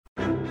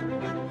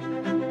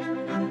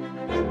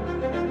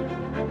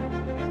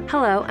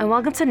Hello, and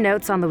welcome to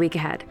Notes on the Week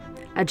Ahead,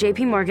 a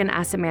JP Morgan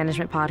asset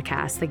management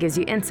podcast that gives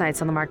you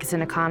insights on the markets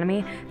and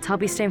economy to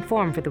help you stay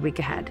informed for the week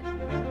ahead.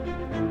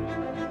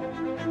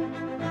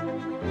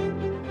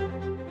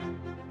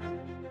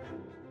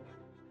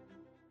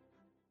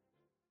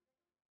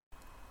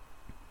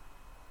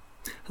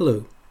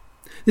 Hello,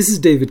 this is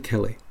David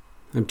Kelly.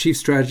 I'm Chief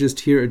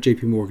Strategist here at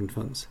JP Morgan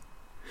Funds.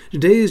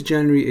 Today is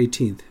January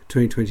 18th,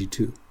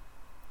 2022.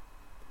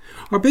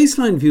 Our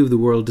baseline view of the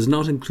world does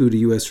not include a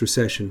US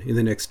recession in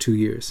the next 2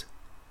 years.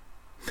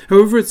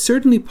 However, it's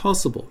certainly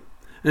possible,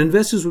 and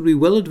investors would be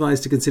well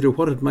advised to consider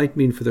what it might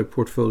mean for their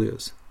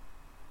portfolios.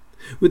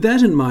 With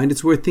that in mind,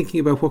 it's worth thinking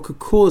about what could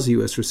cause a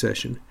US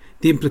recession,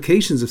 the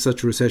implications of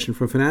such a recession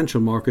for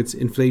financial markets,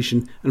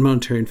 inflation, and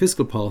monetary and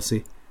fiscal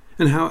policy,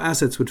 and how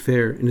assets would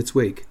fare in its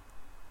wake.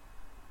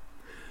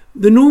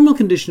 The normal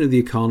condition of the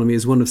economy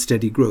is one of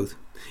steady growth.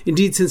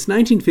 Indeed, since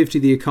 1950,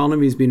 the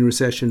economy has been in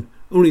recession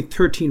only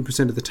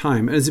 13% of the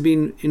time, and has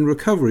been in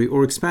recovery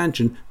or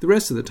expansion the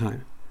rest of the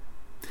time.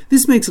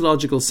 This makes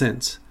logical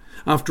sense.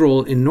 After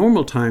all, in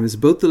normal times,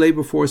 both the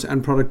labour force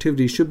and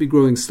productivity should be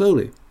growing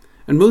slowly,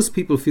 and most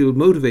people feel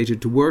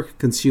motivated to work,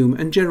 consume,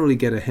 and generally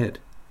get ahead.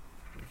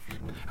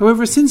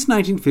 However, since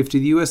 1950,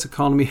 the US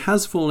economy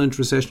has fallen into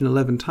recession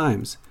 11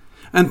 times,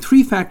 and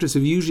 3 factors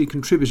have usually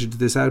contributed to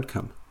this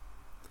outcome.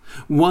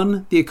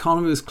 1. The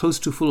economy was close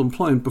to full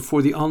employment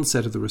before the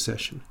onset of the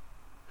recession.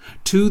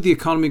 2. The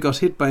economy got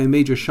hit by a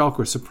major shock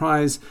or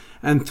surprise.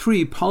 And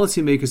 3.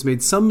 Policymakers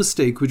made some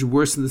mistake which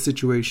worsened the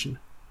situation.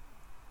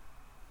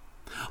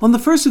 On the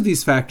first of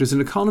these factors, an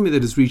economy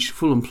that has reached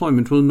full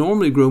employment will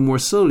normally grow more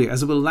slowly,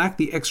 as it will lack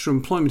the extra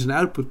employment and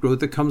output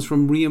growth that comes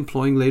from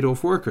re-employing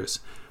laid-off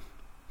workers.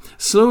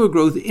 Slower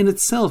growth in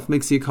itself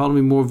makes the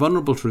economy more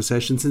vulnerable to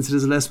recession, since it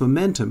has less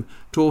momentum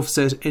to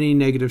offset any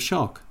negative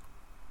shock.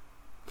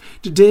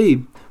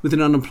 Today, with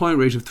an unemployment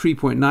rate of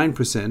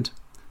 3.9%,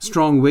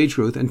 strong wage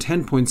growth and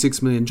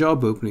 10.6 million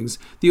job openings,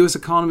 the US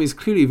economy is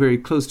clearly very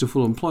close to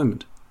full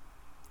employment.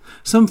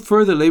 Some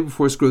further labour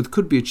force growth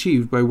could be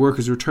achieved by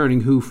workers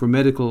returning who, for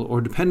medical or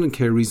dependent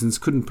care reasons,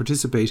 couldn't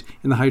participate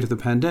in the height of the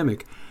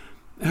pandemic.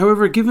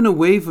 However, given a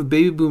wave of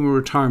baby boomer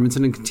retirements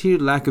and a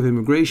continued lack of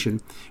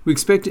immigration, we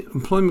expect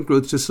employment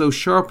growth to slow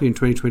sharply in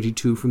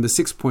 2022 from the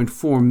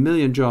 6.4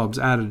 million jobs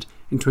added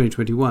in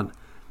 2021.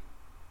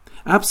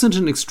 Absent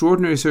an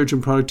extraordinary surge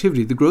in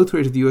productivity, the growth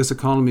rate of the US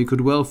economy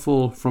could well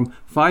fall from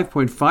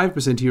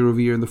 5.5% year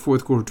over year in the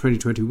fourth quarter of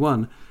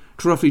 2021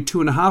 to roughly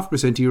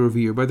 2.5% year over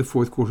year by the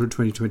fourth quarter of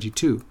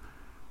 2022.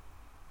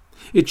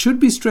 It should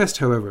be stressed,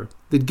 however,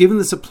 that given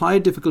the supply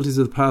difficulties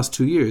of the past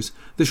 2 years,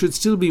 there should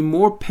still be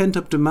more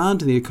pent-up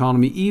demand in the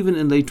economy even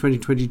in late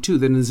 2022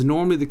 than is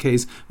normally the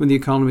case when the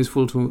economy is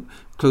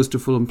close to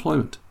full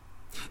employment.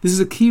 This is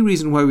a key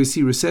reason why we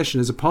see recession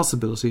as a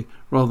possibility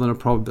rather than a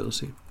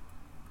probability.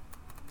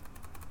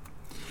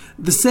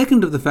 The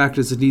second of the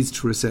factors that leads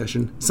to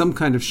recession, some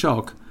kind of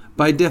shock,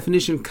 by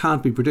definition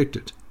can't be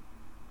predicted.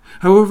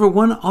 However,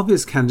 one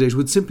obvious candidate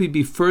would simply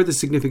be further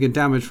significant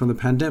damage from the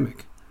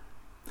pandemic.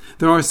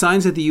 There are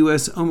signs that the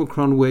US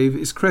Omicron wave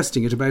is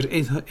cresting at about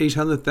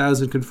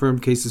 800,000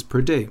 confirmed cases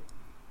per day.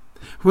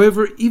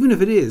 However, even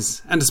if it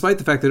is, and despite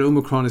the fact that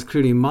Omicron is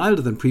clearly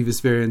milder than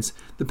previous variants,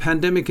 the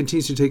pandemic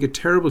continues to take a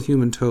terrible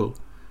human toll,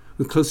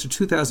 with close to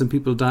 2,000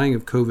 people dying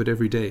of COVID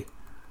every day.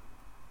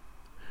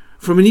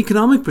 From an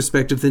economic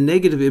perspective, the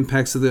negative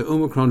impacts of the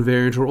Omicron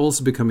variant are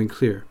also becoming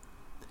clear.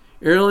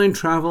 Airline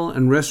travel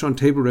and restaurant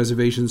table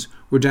reservations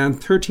were down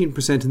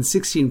 13% and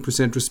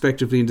 16%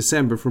 respectively in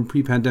December from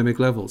pre-pandemic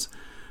levels,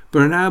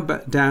 but are now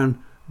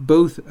down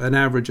both an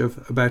average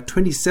of about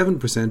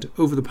 27%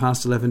 over the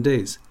past 11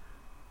 days.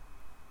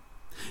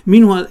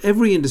 Meanwhile,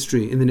 every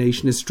industry in the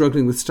nation is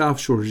struggling with staff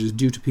shortages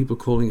due to people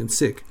calling in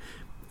sick.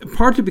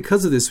 Partly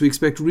because of this, we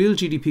expect real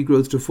GDP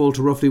growth to fall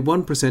to roughly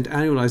 1%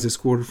 annualized this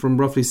quarter from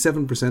roughly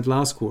 7%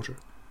 last quarter.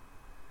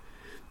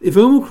 If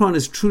Omicron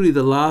is truly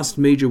the last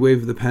major wave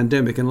of the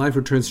pandemic and life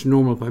returns to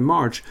normal by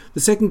March, the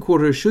second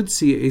quarter should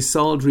see a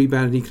solid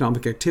rebound in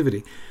economic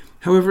activity.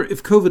 However,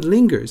 if COVID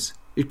lingers,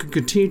 it could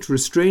continue to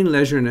restrain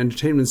leisure and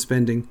entertainment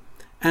spending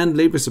and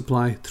labour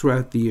supply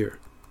throughout the year.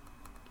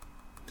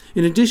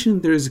 In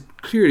addition, there is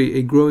clearly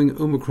a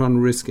growing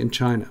Omicron risk in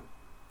China.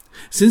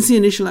 Since the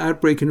initial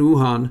outbreak in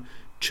Wuhan,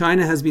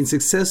 China has been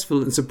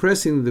successful in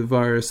suppressing the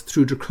virus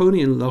through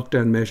draconian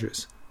lockdown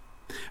measures.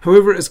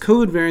 However, as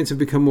COVID variants have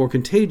become more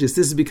contagious,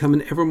 this has become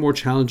an ever more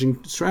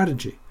challenging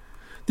strategy.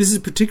 This is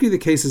particularly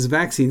the case as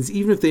vaccines,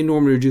 even if they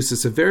normally reduce the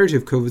severity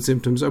of COVID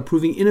symptoms, are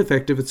proving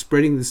ineffective at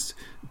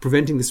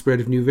preventing the spread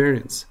of new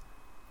variants.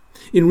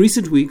 In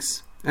recent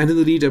weeks, and in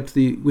the lead up to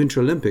the Winter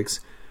Olympics,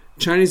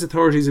 Chinese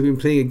authorities have been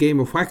playing a game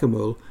of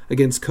whack-a-mole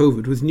against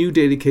COVID, with new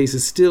daily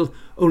cases still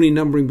only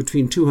numbering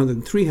between 200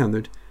 and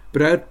 300,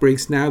 but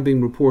outbreaks now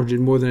being reported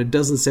in more than a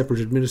dozen separate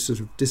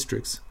administrative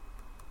districts.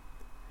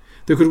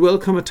 There could well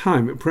come a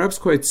time, perhaps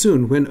quite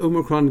soon, when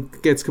Omicron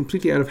gets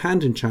completely out of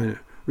hand in China,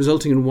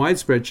 resulting in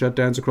widespread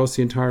shutdowns across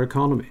the entire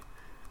economy.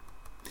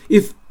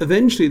 If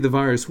eventually the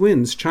virus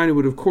wins, China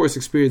would of course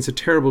experience a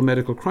terrible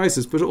medical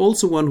crisis, but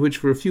also one which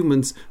for a few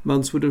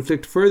months would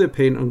inflict further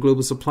pain on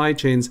global supply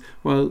chains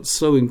while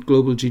slowing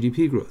global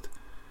GDP growth.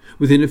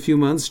 Within a few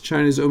months,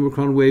 China's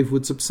Omicron wave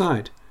would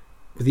subside,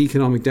 but the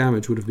economic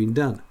damage would have been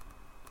done.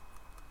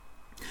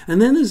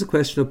 And then there's a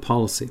question of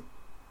policy.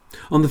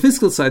 On the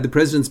fiscal side, the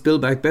President's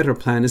Build Back Better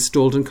plan is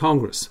stalled in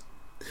Congress.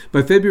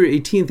 By February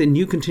 18th, a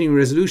new continuing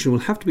resolution will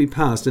have to be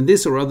passed, and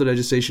this or other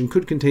legislation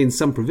could contain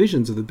some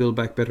provisions of the Build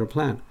Back Better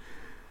plan.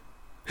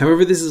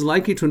 However, this is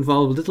likely to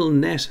involve little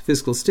net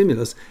fiscal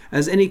stimulus,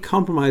 as any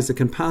compromise that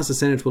can pass the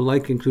Senate will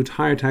likely include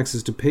higher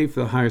taxes to pay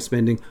for the higher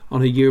spending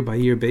on a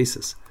year-by-year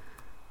basis.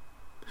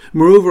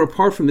 Moreover,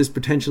 apart from this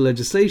potential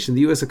legislation,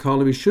 the US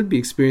economy should be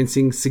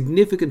experiencing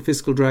significant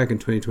fiscal drag in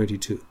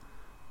 2022.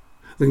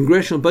 The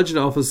Congressional Budget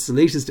Office's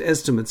latest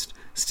estimates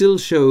still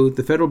show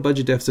the federal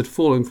budget deficit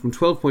falling from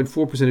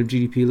 12.4% of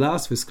GDP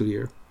last fiscal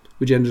year,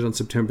 which ended on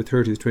September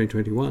 30th,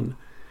 2021,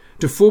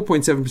 to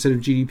 4.7% of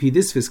GDP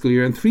this fiscal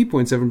year and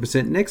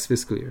 3.7% next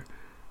fiscal year.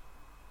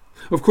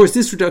 Of course,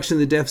 this reduction in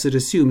the deficit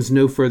assumes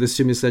no further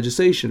stimulus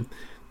legislation.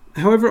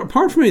 However,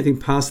 apart from anything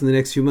passed in the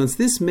next few months,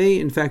 this may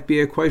in fact be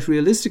a quite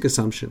realistic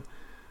assumption,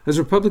 as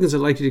Republicans are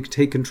likely to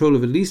take control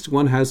of at least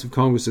one House of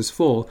Congress this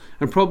fall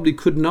and probably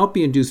could not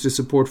be induced to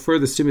support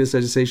further stimulus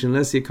legislation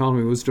unless the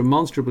economy was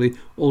demonstrably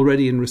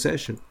already in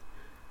recession.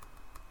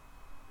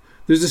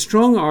 There's a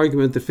strong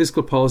argument that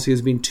fiscal policy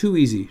has been too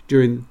easy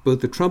during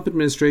both the Trump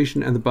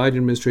administration and the Biden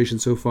administration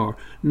so far,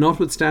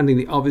 notwithstanding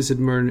the obvious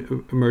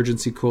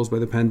emergency caused by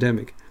the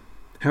pandemic.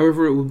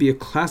 However, it would be a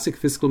classic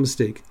fiscal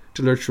mistake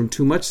to lurch from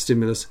too much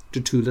stimulus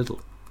to too little.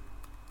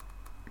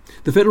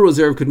 The Federal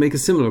Reserve could make a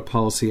similar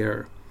policy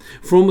error.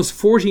 For almost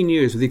 14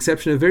 years, with the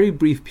exception of a very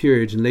brief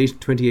period in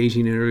late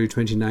 2018 and early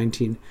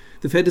 2019,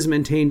 the Fed has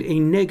maintained a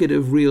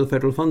negative real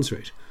federal funds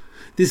rate.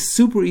 This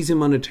super easy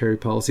monetary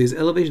policy has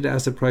elevated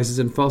asset prices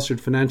and fostered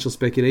financial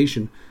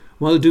speculation,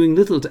 while doing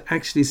little to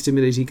actually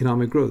stimulate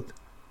economic growth.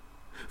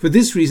 For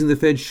this reason, the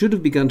Fed should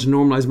have begun to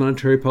normalise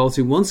monetary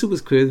policy once it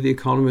was clear that the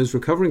economy was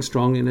recovering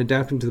strongly and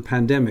adapting to the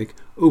pandemic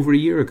over a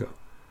year ago.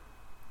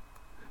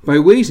 By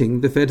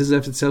waiting, the Fed has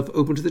left itself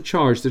open to the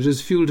charge that it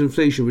has fueled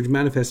inflation, which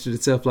manifested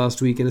itself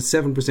last week in a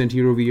 7%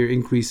 year-over-year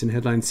increase in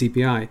headline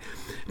CPI.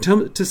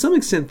 To some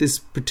extent, this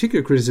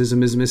particular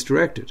criticism is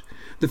misdirected.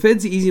 The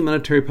Fed's easy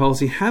monetary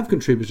policy have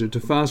contributed to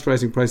fast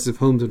rising prices of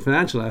homes and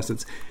financial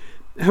assets.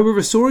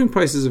 However, soaring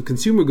prices of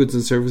consumer goods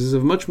and services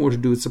have much more to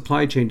do with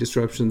supply chain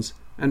disruptions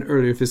and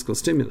earlier fiscal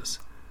stimulus.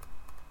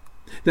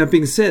 That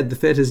being said, the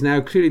Fed has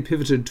now clearly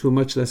pivoted to a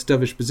much less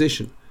dovish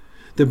position.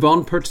 The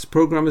bond purchase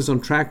program is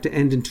on track to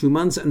end in 2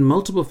 months, and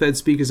multiple Fed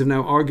speakers have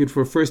now argued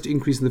for a first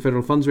increase in the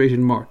federal funds rate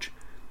in March.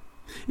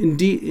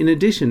 In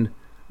addition,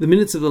 the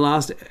minutes of the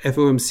last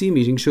FOMC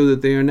meeting show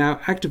that they are now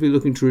actively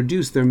looking to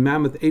reduce their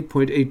mammoth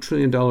 $8.8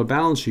 trillion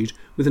balance sheet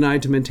with an eye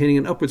to maintaining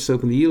an upward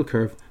slope in the yield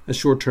curve as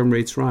short-term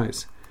rates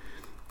rise.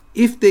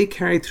 If they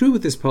carry through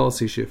with this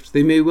policy shift,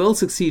 they may well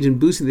succeed in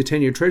boosting the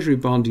 10-year Treasury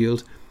bond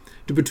yield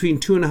to between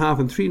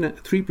 2.5%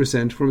 and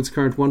 3% from its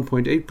current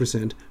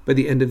 1.8% by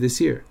the end of this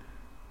year.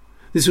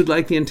 This would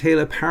likely entail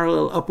a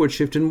parallel upward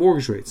shift in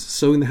mortgage rates,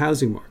 slowing the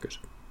housing market.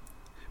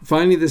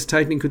 Finally, this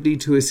tightening could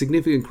lead to a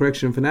significant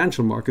correction in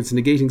financial markets,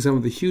 negating some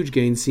of the huge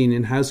gains seen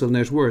in household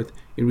net worth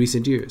in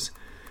recent years.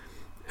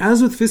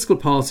 As with fiscal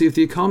policy, if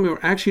the economy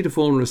were actually to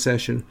fall in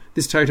recession,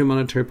 this tighter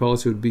monetary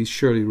policy would be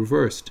surely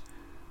reversed,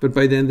 but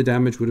by then the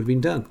damage would have been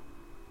done.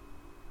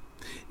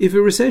 If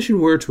a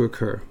recession were to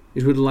occur,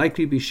 it would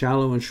likely be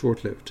shallow and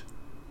short-lived.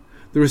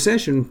 The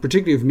recession,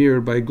 particularly if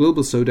mirrored by a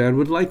global slowdown,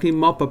 would likely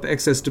mop up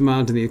excess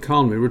demand in the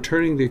economy,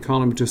 returning the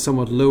economy to a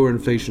somewhat lower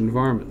inflation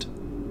environment.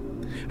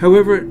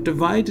 However,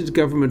 divided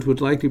government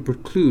would likely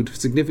preclude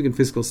significant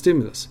fiscal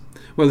stimulus,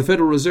 while the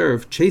Federal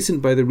Reserve,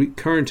 chastened by the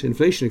current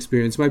inflation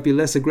experience, might be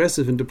less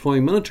aggressive in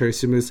deploying monetary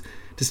stimulus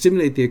to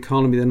stimulate the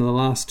economy than in the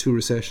last 2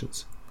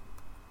 recessions.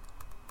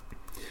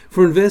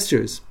 For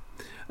investors,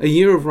 a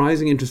year of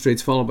rising interest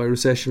rates followed by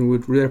recession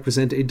would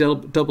represent a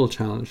double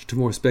challenge to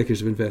more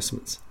speculative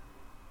investments.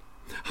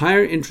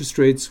 Higher interest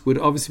rates would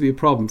obviously be a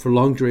problem for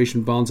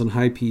long-duration bonds and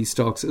high PE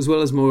stocks, as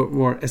well as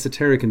more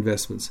esoteric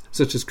investments,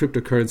 such as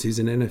cryptocurrencies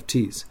and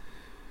NFTs.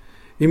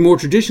 A more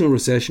traditional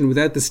recession,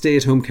 without the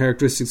stay-at-home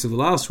characteristics of the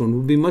last one,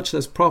 would be much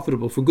less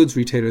profitable for goods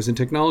retailers and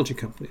technology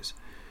companies.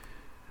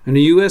 And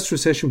a US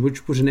recession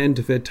which put an end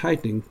to Fed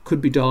tightening could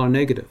be dollar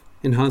negative,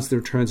 enhance the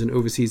returns on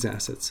overseas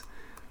assets.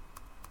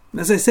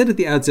 As I said at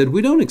the outset,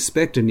 we don't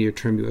expect a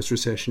near-term US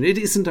recession. It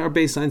isn't our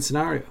baseline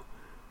scenario.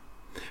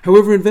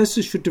 However,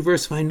 investors should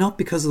diversify not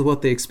because of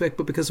what they expect,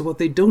 but because of what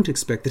they don't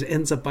expect that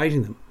ends up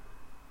biting them.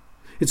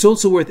 It's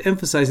also worth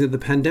emphasizing that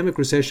the pandemic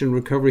recession and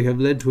recovery have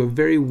led to a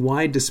very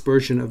wide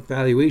dispersion of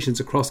valuations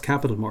across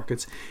capital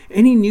markets.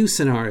 Any new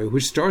scenario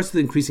which starts with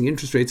increasing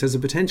interest rates has the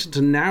potential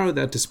to narrow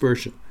that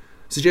dispersion,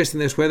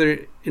 suggesting that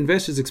whether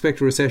investors expect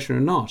a recession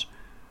or not,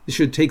 they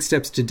should take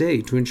steps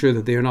today to ensure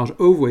that they are not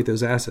overweight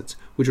those assets,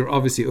 which are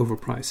obviously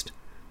overpriced.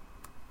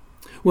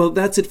 Well,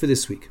 that's it for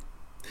this week.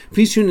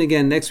 Please tune in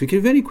again next week. If you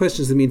have any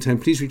questions in the meantime,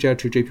 please reach out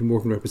to your JP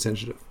Morgan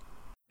representative.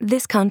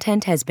 This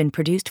content has been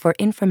produced for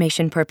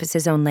information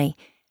purposes only,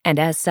 and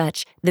as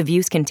such, the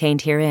views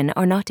contained herein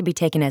are not to be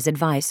taken as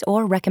advice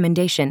or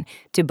recommendation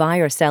to buy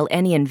or sell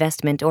any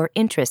investment or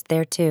interest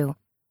thereto.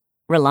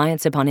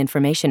 Reliance upon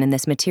information in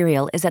this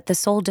material is at the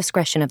sole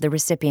discretion of the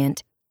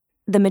recipient.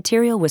 The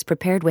material was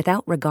prepared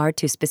without regard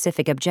to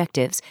specific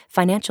objectives,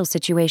 financial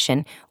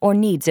situation, or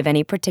needs of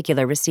any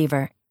particular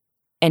receiver.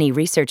 Any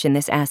research in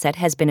this asset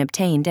has been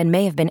obtained and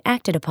may have been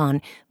acted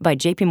upon by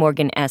JP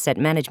Morgan Asset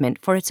Management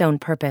for its own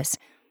purpose.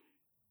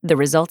 The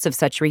results of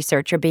such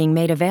research are being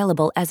made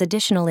available as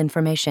additional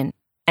information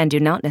and do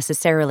not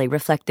necessarily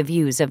reflect the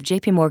views of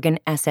JP Morgan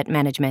Asset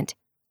Management.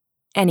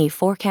 Any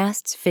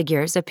forecasts,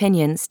 figures,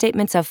 opinions,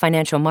 statements of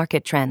financial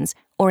market trends,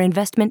 or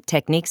investment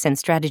techniques and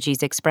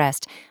strategies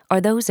expressed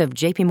are those of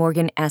JP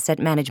Morgan Asset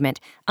Management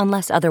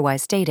unless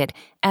otherwise stated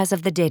as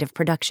of the date of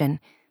production.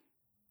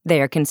 They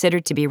are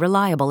considered to be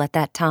reliable at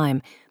that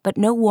time, but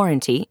no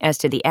warranty as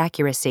to the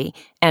accuracy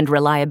and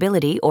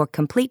reliability or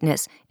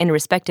completeness in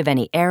respect of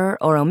any error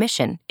or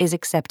omission is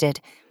accepted.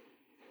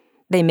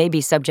 They may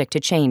be subject to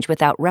change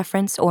without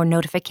reference or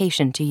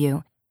notification to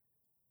you.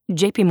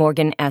 JP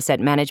Morgan Asset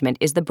Management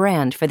is the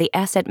brand for the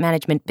asset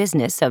management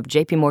business of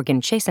JP Morgan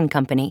Chase &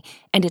 Company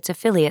and its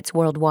affiliates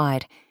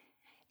worldwide.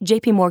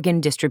 JP Morgan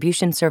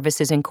Distribution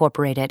Services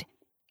Incorporated.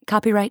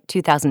 Copyright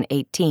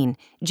 2018,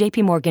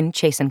 JP Morgan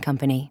Chase &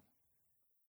 Company.